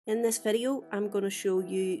In this video, I'm going to show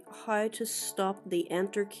you how to stop the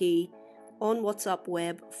enter key on WhatsApp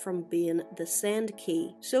Web from being the send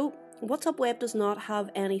key. So WhatsApp Web does not have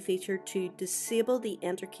any feature to disable the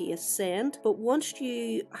enter key as send, but once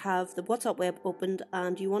you have the WhatsApp Web opened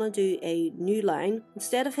and you want to do a new line,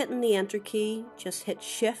 instead of hitting the enter key, just hit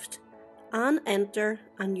shift and enter,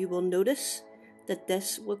 and you will notice that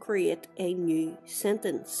this will create a new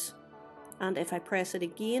sentence. And if I press it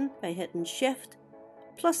again by hitting shift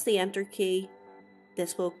plus the enter key,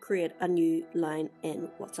 this will create a new line in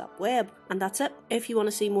WhatsApp Web. And that's it. If you want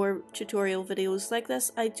to see more tutorial videos like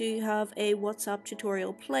this, I do have a WhatsApp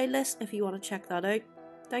tutorial playlist if you want to check that out.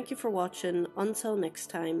 Thank you for watching. Until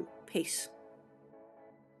next time, peace.